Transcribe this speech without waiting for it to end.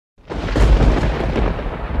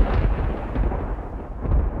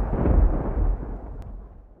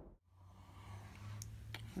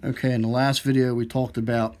Okay, in the last video we talked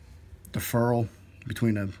about the ferrule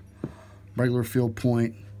between a regular field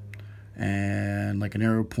point and like an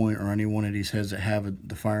arrow point or any one of these heads that have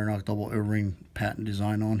the Firenock double O-ring patent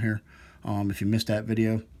design on here. If you missed that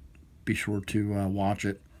video, be sure to watch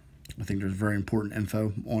it. I think there's very important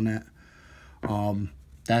info on that.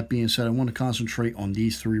 That being said, I want to concentrate on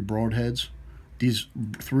these three broadheads. These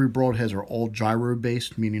three broadheads are all gyro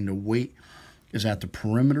based, meaning the weight is at the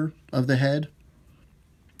perimeter of the head.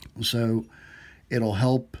 So it'll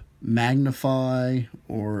help magnify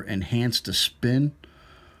or enhance the spin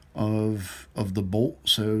of the bolt.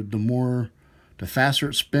 So the faster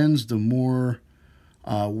it spins, the more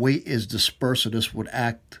weight is dispersed. So this would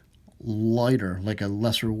act lighter, like a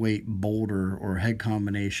lesser weight boulder or head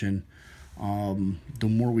combination. The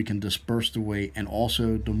more we can disperse the weight, and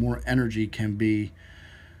also the more energy can be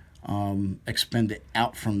expended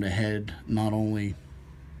out from the head, not only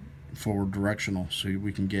forward directional, so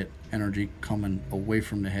we can get energy coming away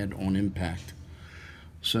from the head on impact.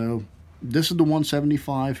 So this is the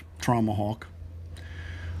 175 Traumahawk.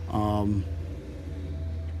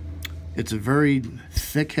 It's a very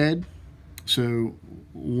thick head, so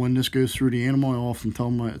when this goes through the animal, I often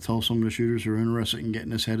tell some of the shooters who are interested in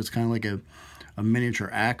getting this head, it's kind of like a miniature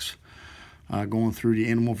axe going through the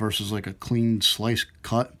animal versus like a clean slice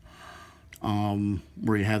cut,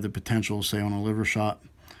 where you have the potential, say on a liver shot,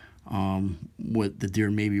 with the deer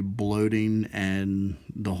maybe bloating and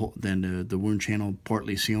the wound channel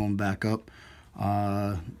partly sealing back up.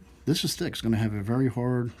 This is thick. It's going to have a very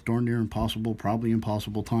hard, darn near impossible, probably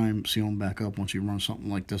impossible time sealing back up once you run something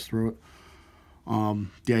like this through it.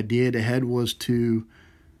 The idea of the head was to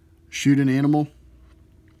shoot an animal,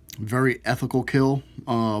 very ethical kill.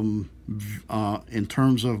 In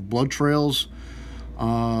terms of blood trails,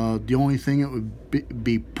 the only thing that would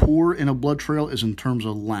be poor in a blood trail is in terms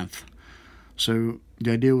of length. So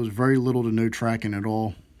the idea was very little to no tracking at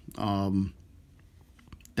all.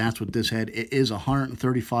 That's what this head, it is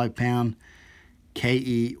 135 pound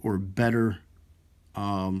KE or better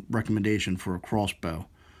recommendation for a crossbow.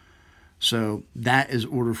 So that is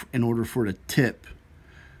in order for the tip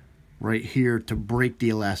right here to break the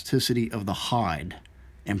elasticity of the hide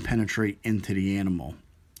and penetrate into the animal.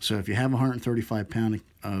 So if you have 135 pound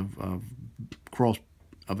of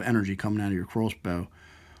energy coming out of your crossbow,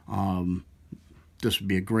 this would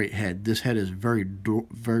be a great head. This head is very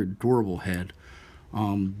durable head.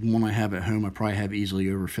 One I have at home, I probably have easily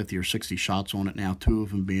over 50 or 60 shots on it now, 2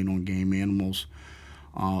 of them being on game animals.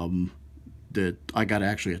 I got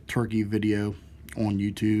actually a turkey video on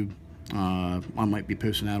YouTube. I might be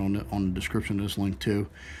posting that on the description of this link too.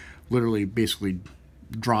 Literally, basically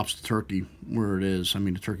drops the turkey where it is. I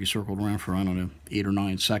mean, the turkey circled around for, I don't know, 8 or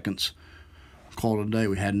 9 seconds. Called it a day.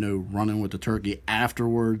 We had no running with the turkey.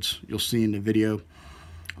 Afterwards, you'll see in the video,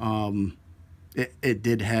 it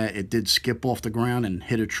did skip off the ground and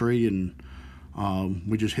hit a tree, and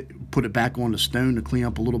we just put it back on the stone to clean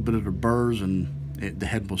up a little bit of the burrs, and the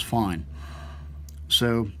head was fine.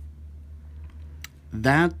 So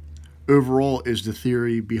that overall is the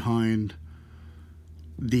theory behind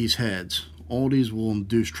these heads. All these will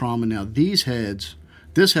induce trauma. Now these heads,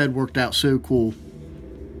 this head worked out so cool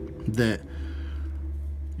that,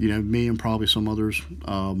 you know, me and probably some others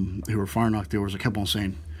who were Firenock dealers, I kept on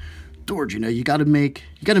saying, George, you know, you got to make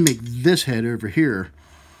this head over here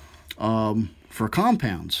for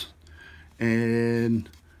compounds. And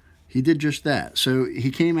he did just that. So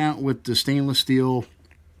he came out with the stainless steel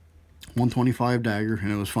 125 Dagger,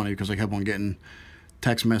 and it was funny because I kept on getting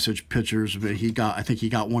text message pictures of it. I think he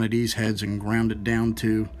got one of these heads and ground it down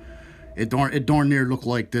to it darn near looked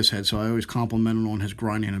like this head. So I always complimented on his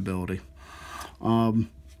grinding ability.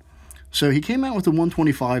 So he came out with the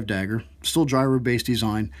 125 Dagger, still gyro based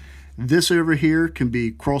design. This over here can be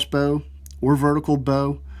crossbow or vertical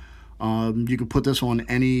bow. You can put this on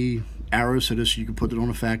any arrow, so this you can put it on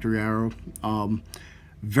a factory arrow.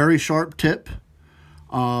 Very sharp tip.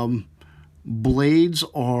 Blades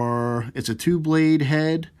it's a 2-blade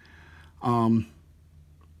head.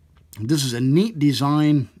 This is a neat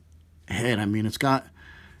design head. I mean, it's got,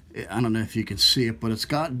 I don't know if you can see it, but it's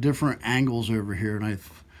got different angles over here, and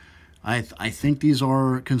I think these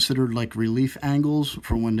are considered like relief angles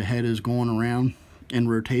for when the head is going around in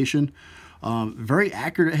rotation. Very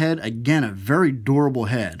accurate head. Again, a very durable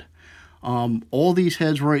head. All these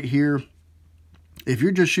heads right here, if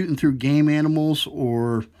you're just shooting through game animals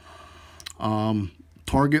or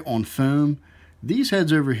target on foam, these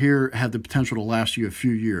heads over here have the potential to last you a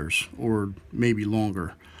few years or maybe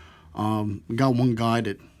longer. Got one guy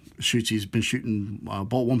that shoots, he's been shooting,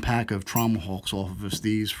 bought one pack of Tramuahawks off of us,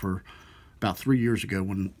 these for about 3 years ago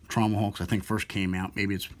when Traumahawks, I think, first came out.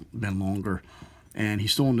 Maybe it's been longer. And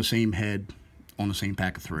he's still on the same head on the same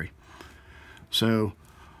pack of 3. So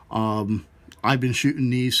I've been shooting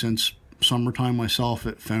these since summertime myself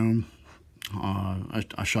at foam.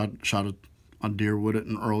 I shot a deer with it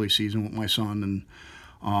in early season with my son,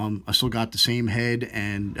 and I still got the same head,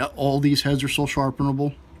 and all these heads are still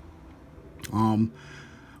sharpenable.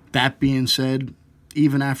 That being said,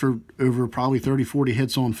 even after over probably 30-40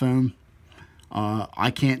 hits on foam,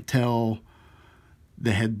 I can't tell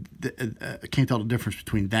I can't tell the difference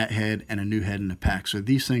between that head and a new head in the pack. So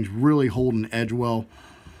these things really hold an edge well.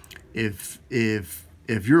 If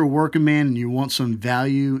you're a working man and you want some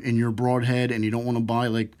value in your broadhead and you don't want to buy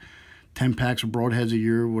like 10 packs of broadheads a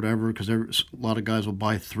year or whatever, because a lot of guys will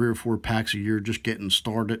buy 3 or 4 packs a year just getting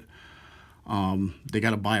started. They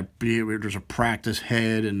got to buy there's a practice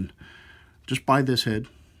head, and just buy this head,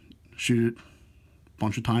 shoot it a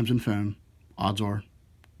bunch of times in foam. Odds are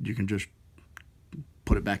you can just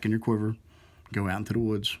put it back in your quiver, go out into the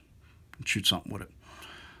woods, and shoot something with it.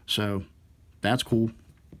 So that's cool.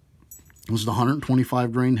 This is the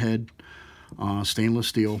 125 grain head, stainless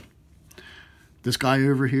steel. This guy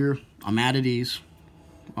over here, I'm out of these,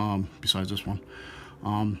 besides this one.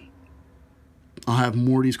 I'll have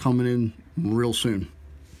more of these coming in real soon.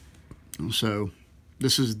 So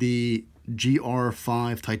this is the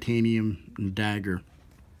GR5 titanium dagger.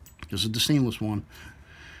 This is the stainless one.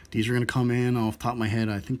 These are going to come in off the top of my head.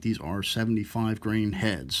 I think these are 75 grain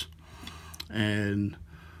heads. And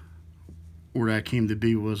where that came to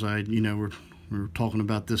be was we were talking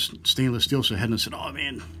about this stainless steel, so I had said, oh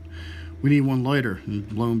man, we need one lighter.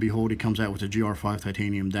 And lo and behold, he comes out with a GR5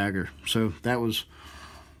 titanium dagger. So that was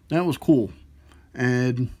cool.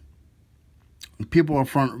 And people up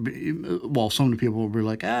front, well, some of the people will be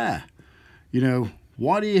like, why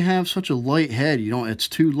do you have such a light head? It's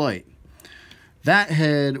too light. That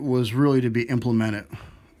head was really to be implemented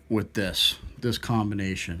with this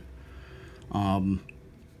combination.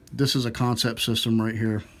 This is a concept system right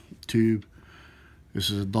here, tube. This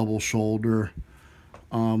is a double shoulder.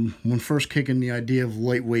 When first kicking the idea of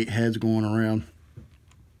lightweight heads going around,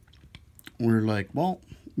 we're like, well,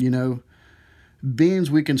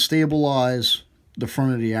 being we can stabilize the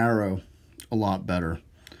front of the arrow a lot better,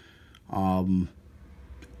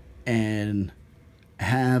 and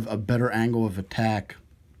have a better angle of attack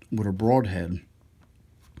with a broadhead.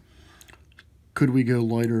 Could we go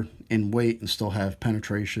lighter in weight and still have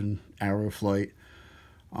penetration, arrow flight?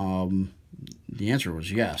 The answer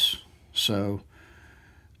was yes. So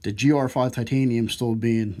the GR5 titanium still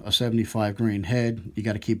being a 75 grain head, you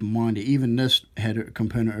got to keep in mind that even this head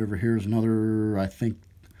component over here is another, I think,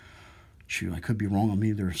 I could be wrong. I'm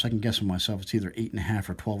either second guessing myself. It's either 8.5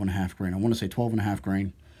 or 12.5 grain. I want to say 12.5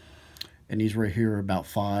 grain. And these right here are about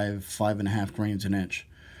 5.5 grains an inch.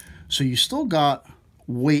 So you still got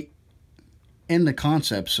weight in the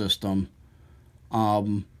concept system,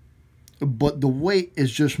 but the weight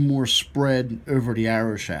is just more spread over the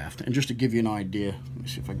arrow shaft. And just to give you an idea, let me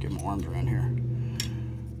see if I can get my arms around here.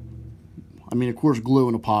 I mean, of course, glue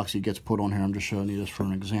and epoxy gets put on here. I'm just showing you this for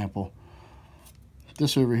an example.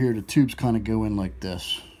 This over here, the tubes kind of go in like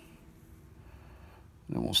this.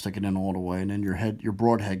 Then we'll stick it in all the way, and then your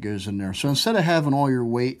broadhead goes in there. So instead of having all your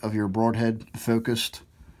weight of your broadhead focused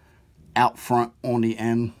out front on the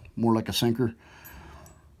end, more like a sinker,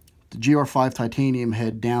 the GR5 titanium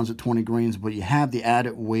head downs at 20 grains, but you have the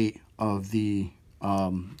added weight of the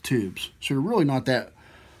tubes. So you're really not that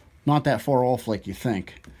far off like you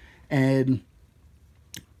think. And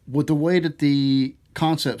with the way that the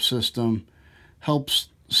concept system helps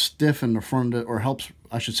stiffen the front of it, or helps,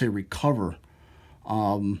 I should say, recover,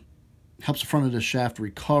 helps the front of the shaft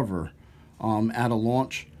recover at a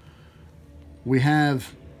launch, we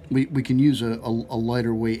can use a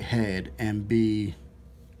lighter weight head and be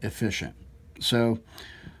efficient. So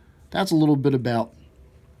that's a little bit about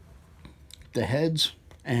the heads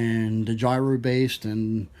and the gyro based,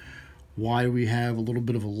 and why we have a little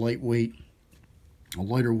bit of a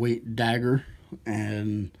lighter weight dagger.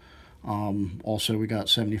 And also we got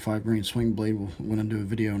 75 grain swing blade. We're going to do a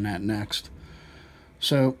video on that next.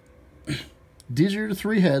 So these are the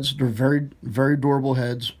 3 heads. They're very, very durable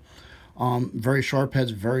heads, very sharp heads,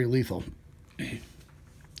 very lethal.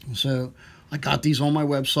 So I got these on my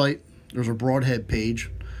website. There's a broadhead page.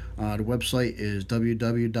 The website is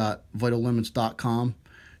www.vitallimits.com.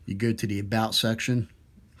 You go to the About section,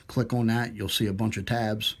 click on that. You'll see a bunch of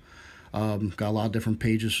tabs. Got a lot of different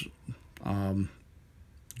pages. Go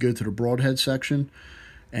to the broadhead section,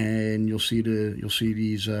 and you'll see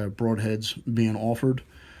these broadheads being offered.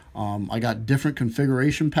 I got different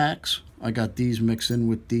configuration packs. I got these mixed in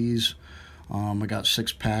with these. I got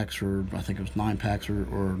 6 packs, or I think it was 9 packs, or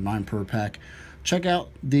 9 per pack. Check out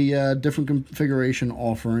the different configuration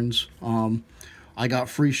offerings. I got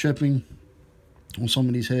free shipping on some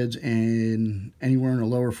of these heads in anywhere in the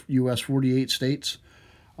lower U.S. 48 states.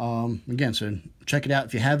 Again, so check it out.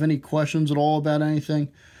 If you have any questions at all about anything,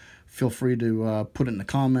 feel free to put it in the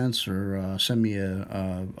comments, or send me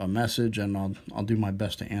a message, and I'll do my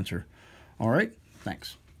best to answer. All right,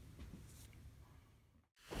 thanks.